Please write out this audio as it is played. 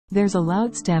There's a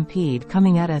loud stampede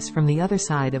coming at us from the other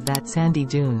side of that sandy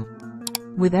dune.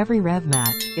 With every rev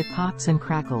match, it pops and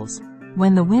crackles.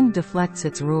 When the wind deflects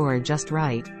its roar just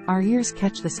right, our ears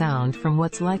catch the sound from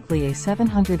what's likely a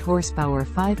 700 horsepower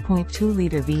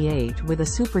 5.2-liter V8 with a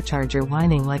supercharger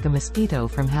whining like a mosquito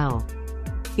from hell.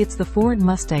 It's the Ford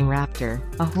Mustang Raptor,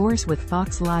 a horse with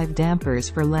Fox Live dampers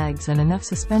for legs and enough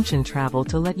suspension travel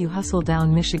to let you hustle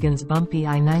down Michigan's bumpy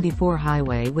I-94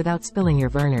 highway without spilling your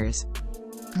Vernors.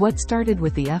 What started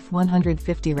with the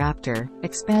F-150 Raptor,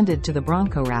 expanded to the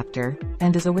Bronco Raptor,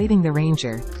 and is awaiting the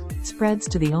Ranger, spreads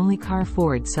to the only car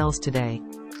Ford sells today.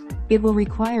 It will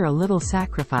require a little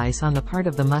sacrifice on the part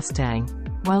of the Mustang.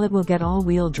 While it will get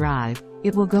all-wheel drive,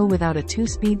 it will go without a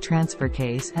 2-speed transfer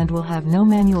case and will have no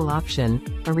manual option,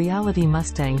 a reality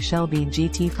Mustang Shelby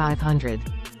GT500.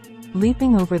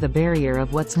 Leaping over the barrier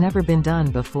of what's never been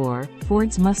done before,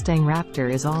 Ford's Mustang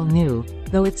Raptor is all new,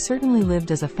 though it's certainly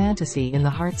lived as a fantasy in the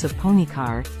hearts of pony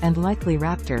car, and likely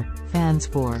Raptor, fans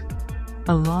for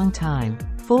a long time.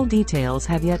 Full details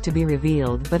have yet to be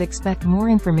revealed, but expect more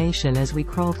information as we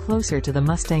crawl closer to the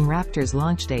Mustang Raptor's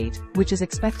launch date, which is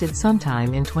expected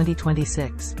sometime in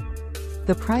 2026.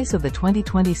 The price of the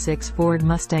 2026 Ford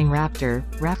Mustang Raptor,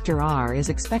 Raptor R is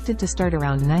expected to start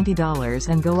around $90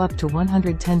 and go up to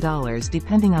 $110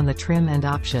 depending on the trim and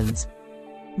options.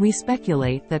 We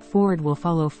speculate that Ford will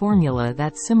follow formula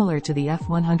that's similar to the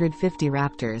F-150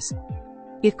 Raptors.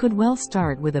 It could well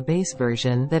start with a base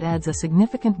version that adds a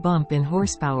significant bump in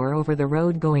horsepower over the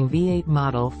road-going V8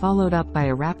 model, followed up by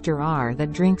a Raptor R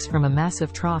that drinks from a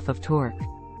massive trough of torque.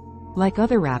 Like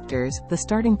other Raptors, the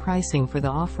starting pricing for the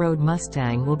off-road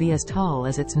Mustang will be as tall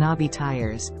as its knobby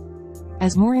tires.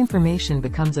 As more information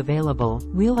becomes available,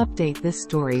 we'll update this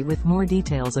story with more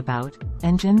details about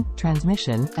engine,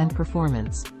 transmission, and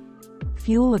performance,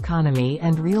 fuel economy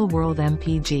and real-world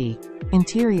MPG,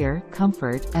 interior,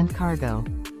 comfort, and cargo,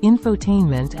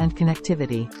 infotainment and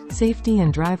connectivity, safety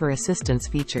and driver assistance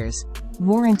features,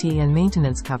 warranty and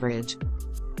maintenance coverage,